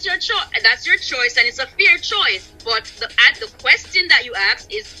 That's your choice. That's your choice, and it's a fair choice. But the question that you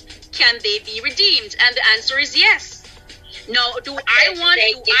ask is, can they be redeemed? And the answer is yes. No, do I want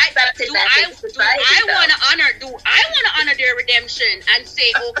to honor their redemption and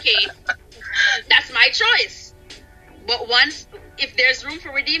say, okay, that's my choice. But if there's room for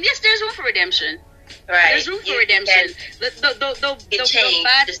redemption, yes, there's room for redemption. Right. There's room for redemption. It changed,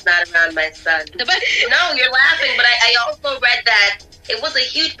 just not around my son. No, you're laughing, but I also read that it was a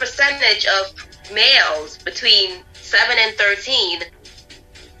huge percentage of males between 7 and 13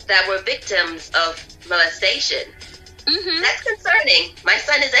 that were victims of molestation. Mm-hmm. That's concerning. My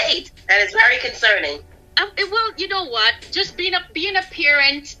son is 8. That is very concerning. Well, you know what? Just being a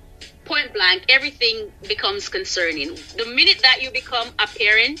parent, point blank, everything becomes concerning. The minute that you become a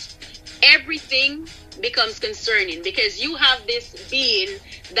parent, everything becomes concerning, because you have this being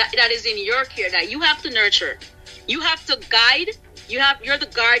that is in your care that you have to nurture. You have to guide. You're the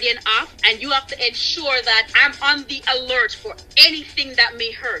guardian of, and you have to ensure that I'm on the alert for anything that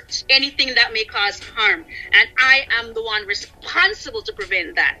may hurt, anything that may cause harm, and I am the one responsible to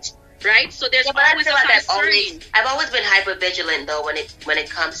prevent that. Right? So there's always a concern. I've always been hyper vigilant though when it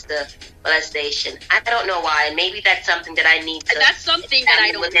comes to molestation. I don't know why, and maybe that's something that I need to. That's something that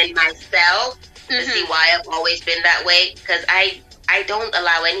I don't within myself to see why I've always been that way, because I don't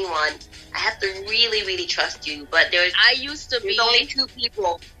allow anyone. I have to really, really trust you. But there's only 2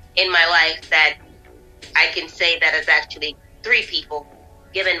 people in my life that I can say that is actually 3 people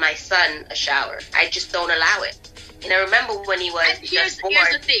giving my son a shower. I just don't allow it. And I remember when he was just born. Here's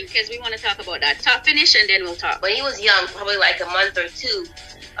the thing, because we want to talk about that. Finish and then we'll talk. When he was young, probably like a month or 2,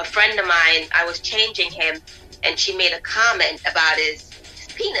 a friend of mine, I was changing him, and she made a comment about his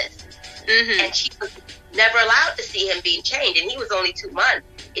penis. Mm-hmm. And she was never allowed to see him being changed, and he was only 2 months.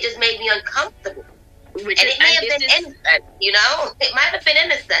 It just made me uncomfortable. It may have been innocent, you know? It might have been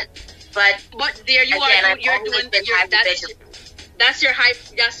innocent. But there you are. You're doing that's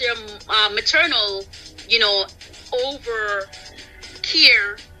your maternal, over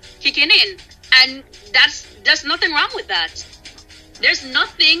care kicking in. And there's nothing wrong with that. There's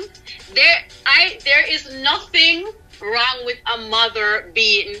nothing there is nothing wrong with a mother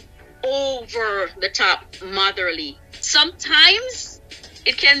being over the top motherly. Sometimes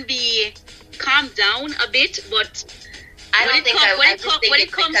it can be calmed down a bit, but when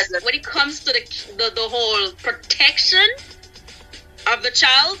it comes to the whole protection of the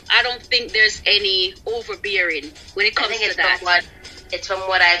child, I don't think there's any overbearing when it comes to that. It's from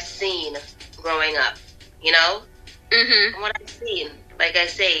what I've seen growing up, Mm-hmm. From what I've seen, like I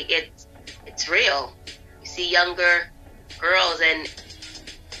say, it's real. You see younger girls and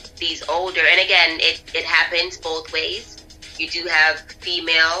these older, and again, it happens both ways. You do have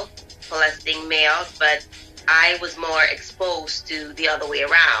female molesting males, but I was more exposed to the other way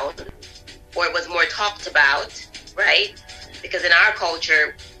around. or it was more talked about, right? Because in our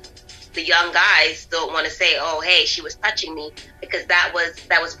culture, the young guys don't want to say, "Oh, hey, she was touching me," because that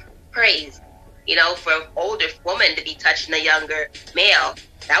was praised. You know, for an older woman to be touching a younger male,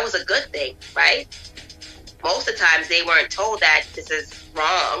 that was a good thing, right? Most of the times they weren't told that this is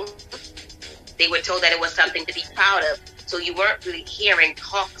wrong. They were told that it was something to be proud of. So you weren't really hearing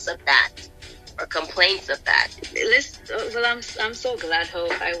talks of that or complaints of that. Well, I'm so glad how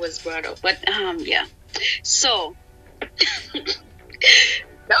I was brought up. But yeah. So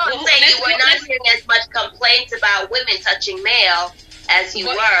no, I'm saying you were not hearing as much complaints about women touching male as you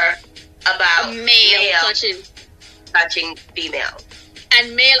were about male touching female.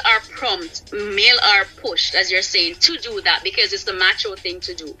 And male are prompt, male are pushed, as you're saying, to do that because it's the macho thing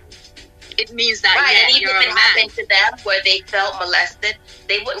to do. It means that, right, yeah, and even you're if a it man. happened to them where they felt molested,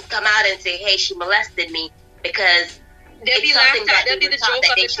 they wouldn't come out and say, "Hey, she molested me," because They'll be laughed at. They'll be the joke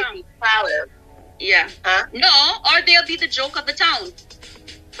of the town. Be proud of. Yeah. Huh? No, or they'll be the joke of the town.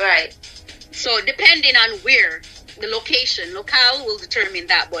 Right. So depending on where, the location, locale will determine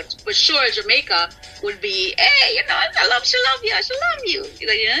that. But for sure, Jamaica would be, hey, you know, she love you, you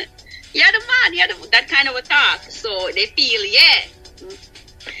know, you're the man, that kind of a talk. So they feel, yeah.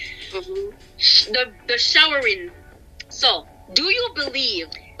 Mm-hmm. The showering. So, do you believe,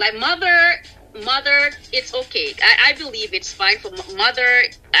 like mother, it's okay. I believe it's fine for mother.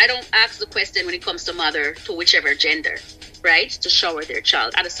 I don't ask the question when it comes to mother, to whichever gender, right? To shower their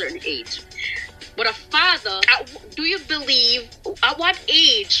child at a certain age. But a father, do you believe, at what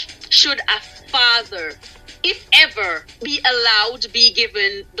age should a father, if ever, be allowed to be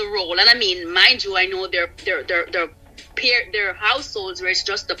given the role? And I mean, mind you, I know their households where it's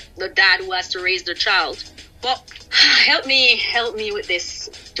just the dad who has to raise the child. But help me with this,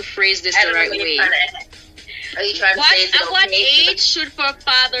 to phrase this the right way. Are you trying to say, is it at okay what age should for a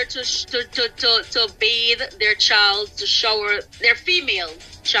father to bathe their child, to shower their female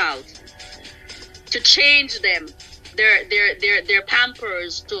child, to change them, their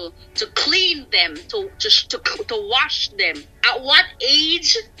pampers, to clean them, to wash them? At what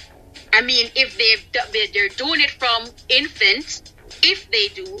age? I mean, if they're doing it from infant, if they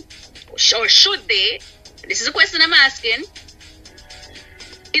do, or should they? This is a question I'm asking.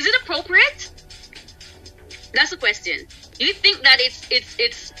 Is it appropriate? That's the question. Do you think that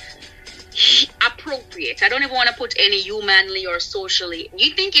it's appropriate? I don't even want to put any humanly or socially. Do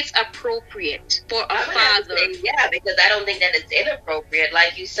you think it's appropriant for a father? Yeah, because I don't think that it's inappropriate.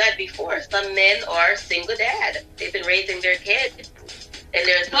 Like you said before, some men are single dad. They've been raising their kids, and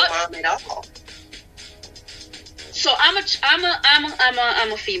there's no mom at all. So I'm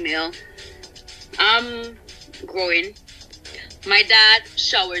a female. I'm growing. My dad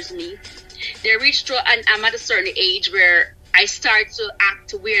showers me. They reach to, and I'm at a certain age where I start to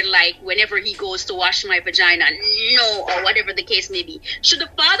act weird, like whenever he goes to wash my vagina, no, or whatever the case may be. Should the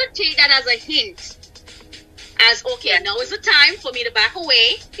father take that as a hint? As, okay, now is the time for me to back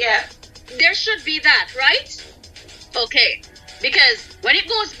away. Yeah. There should be that, right? Okay. Because when it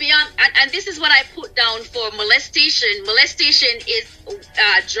goes beyond, and this is what I put down for molestation. Molestation is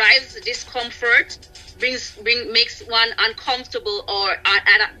drives discomfort, makes one uncomfortable or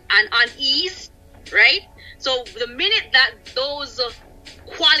an unease, right? So the minute that those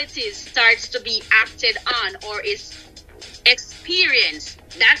qualities starts to be acted on or is experienced,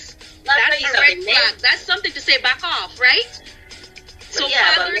 that's a red flag. That's something to say back off, right? So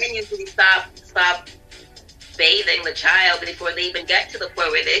yeah, but men usually stop bathing the child before they even get to the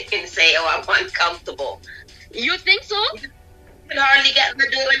point where they can say, "Oh, I'm uncomfortable." You think so? You can hardly get them to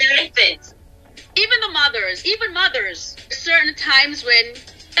do it when they're infants. Even mothers, certain times when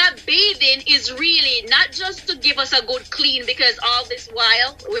that bathing is really not just to give us a good clean, because all this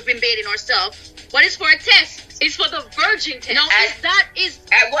while we've been bathing ourselves, but it's for a test. It's for the virgin test. Now,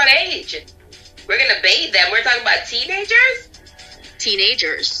 at what age? We're gonna bathe them. We're talking about teenagers.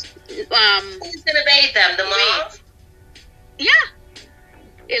 Teenagers. Who's gonna bathe them? The moms? Yeah.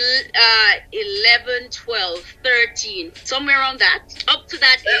 11, 12, 13, somewhere around that. Up to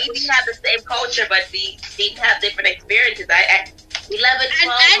that age. We have the same culture, but we seem to have different experiences. 11,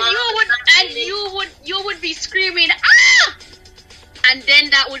 12 and you would be screaming, ah! And then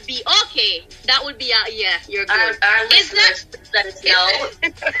that would be okay. That would be yeah, you're good. Our listeners let us know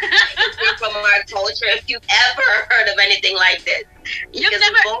from our culture if you've ever heard of anything like this. There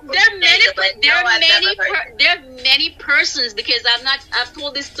are many persons, because I've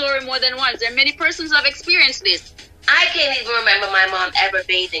told this story more than once. There are many persons who have experienced this. I can't even remember my mom ever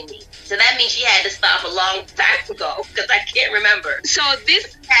bathing me. So that means she had to stop a long time ago because I can't remember. So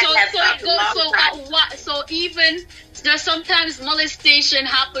even there's sometimes molestation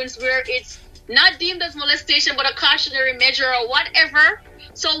happens where it's not deemed as molestation but a cautionary measure or whatever.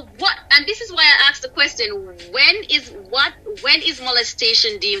 So what? And this is why I asked the question: when is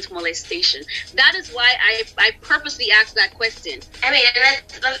molestation deemed molestation? That is why I purposely asked that question. I mean,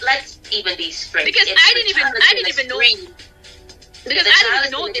 let's even be straight. Because I didn't even know. Because I didn't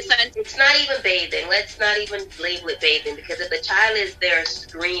even know this. And it's not even bathing. Let's not even label it bathing, because if the child is there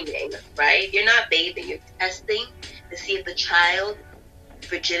screaming, right? You're not bathing. You're testing to see if the child's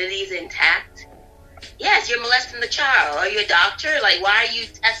virginity is intact. Yes, you're molesting the child. Are you a doctor? Like, why are you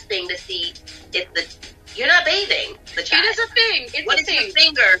testing to see if you're not bathing the child? It is a thing. What is your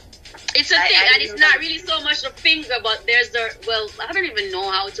finger? It's a thing, and it's not really so much a finger, but I don't even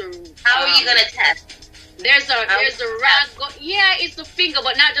know how to. How are you gonna test? There's a rag. Yeah, it's the finger,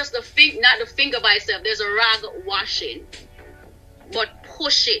 but not just the not the finger by itself. There's a rag washing, but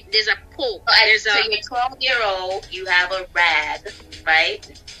push it. There's a poke. So you're 12-year-old. You have a rag, right?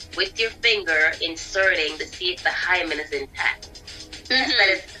 With your finger inserting to see if the hymen is intact. Mm-hmm. That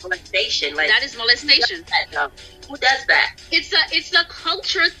is molestation. Like, that is molestation. Who does that? It's a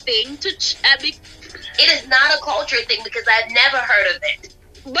culture thing to. It is not a culture thing because I've never heard of it.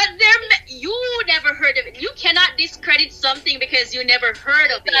 But you never heard of it. You cannot discredit something because you never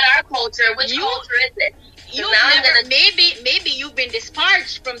heard of it. Not our culture. Which culture is it? Maybe you've been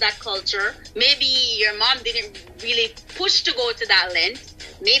disparaged from that culture. Maybe your mom didn't really push to go to that length.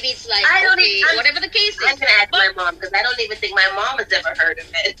 Maybe it's like, whatever the case is. I'm going to ask my mom because I don't even think my mom has ever heard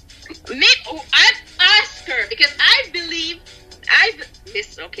of it. I've asked her because I believe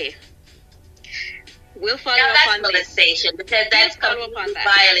We'll follow up on that's molestation because that's completely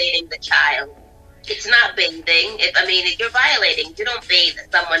violating the child. It's not bathing. If you're violating, you don't bathe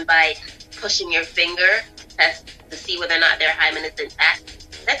someone by pushing your finger to see whether or not their hymen is intact.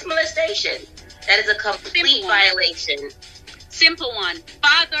 That's molestation. That is a complete violation. Simple one.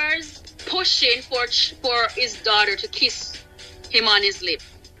 Fathers pushing for his daughter to kiss him on his lip.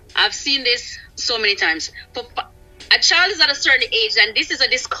 I've seen this so many times. A child is at a certain age, and this is a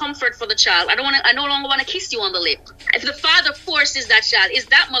discomfort for the child. I no longer want to kiss you on the lip. If the father forces that child, is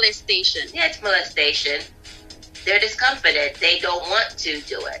that molestation? Yeah, it's molestation. They're discomforted. They don't want to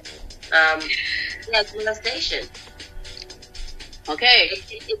do it. It's molestation. Okay.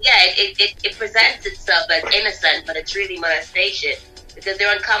 It presents itself as innocent, but it's really molestation because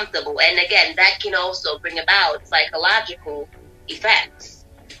they're uncomfortable. And again, that can also bring about psychological effects.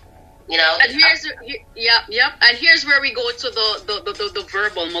 And here's where we go to the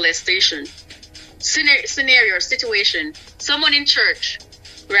verbal molestation situation. Someone in church,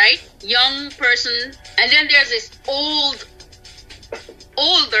 right? Young person, and then there's this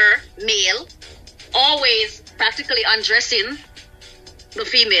older male, always practically undressing the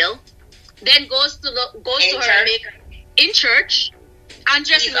female, then goes to her in church,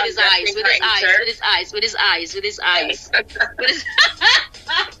 undressing with his eyes.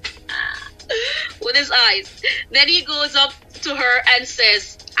 Then he goes up to her and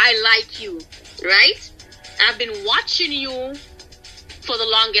says, "I like you, right? I've been watching you for the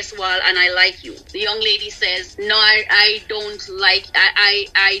longest while and I like you." The young lady says, "No, I don't like,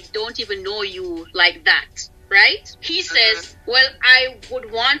 I don't even know you like that," right? He says, "Well, I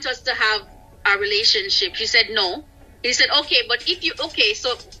would want us to have a relationship." She said, "No." He said, "Okay, but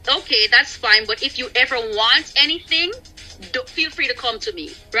that's fine. But if you ever want anything, feel free to come to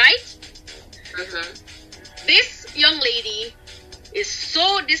me," right? Mm-hmm. This young lady is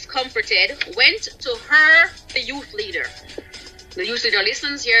so discomforted, went to the youth leader. The youth leader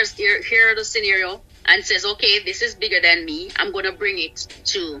listens, hears the scenario, and says, "Okay, this is bigger than me. I'm going to bring it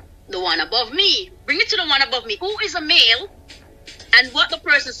to the one above me. Bring it to the one above me, who is a male." And what the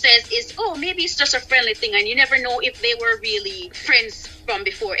person says is, "Oh, maybe it's just a friendly thing, and you never know if they were really friends from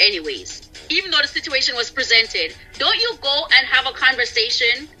before anyways." Even though the situation was presented, don't you go and have a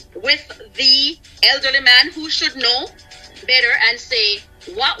conversation with the elderly man who should know better and say,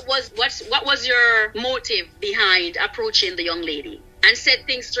 what was your motive behind approaching the young lady, and set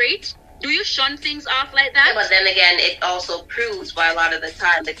things straight? Do you shun things off like that? Yeah, but then again, it also proves why a lot of the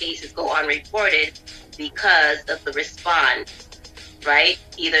time the cases go unreported because of the response, right?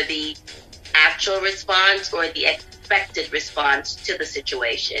 Either the actual response or the expected response to the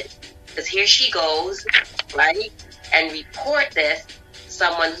situation. Because here she goes, right, and report this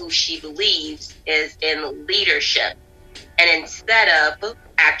someone who she believes is in leadership, and instead of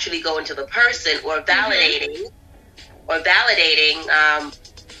actually going to the person or validating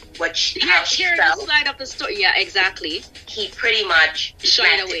how she hearing felt. the side of the story. Yeah, exactly. He pretty much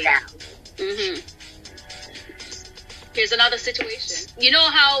Shied away. it down. Here's another situation. You know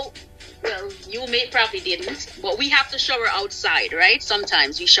how, well, you probably didn't, but we have to shower outside, right?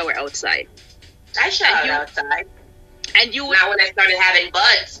 Sometimes we shower outside. I showered outside. And you would, not when I started having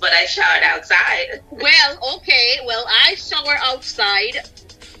buds, but I showered outside. Well, okay. Well, I shower outside,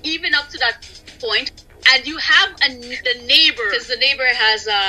 even up to that point. And you have the neighbor, because the neighbor has